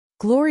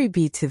Glory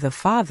be to the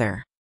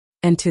Father,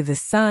 and to the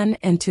Son,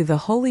 and to the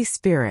Holy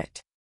Spirit,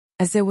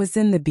 as it was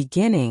in the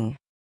beginning,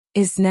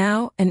 is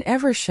now, and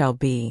ever shall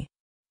be,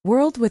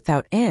 world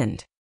without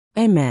end.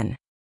 Amen.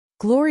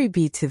 Glory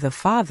be to the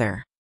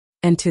Father,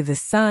 and to the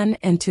Son,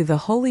 and to the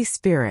Holy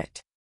Spirit,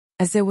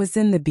 as it was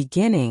in the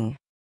beginning,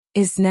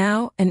 is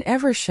now, and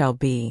ever shall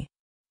be,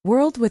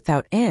 world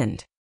without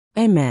end.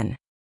 Amen.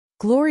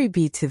 Glory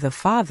be to the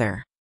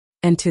Father,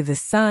 and to the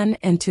Son,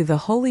 and to the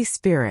Holy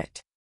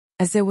Spirit,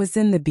 as it was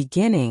in the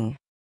beginning,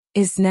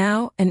 is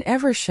now, and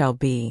ever shall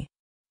be,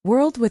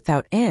 world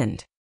without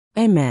end.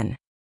 Amen.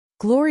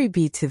 Glory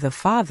be to the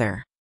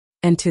Father,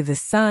 and to the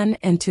Son,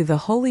 and to the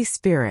Holy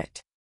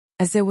Spirit,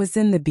 as it was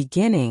in the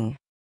beginning,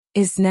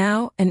 is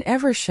now, and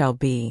ever shall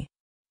be,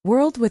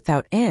 world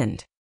without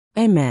end.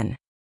 Amen.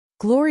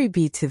 Glory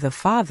be to the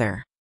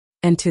Father,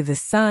 and to the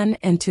Son,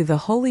 and to the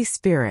Holy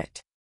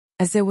Spirit,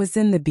 as it was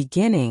in the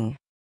beginning,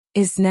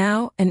 is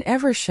now, and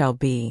ever shall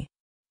be,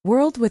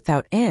 world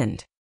without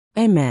end.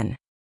 Amen.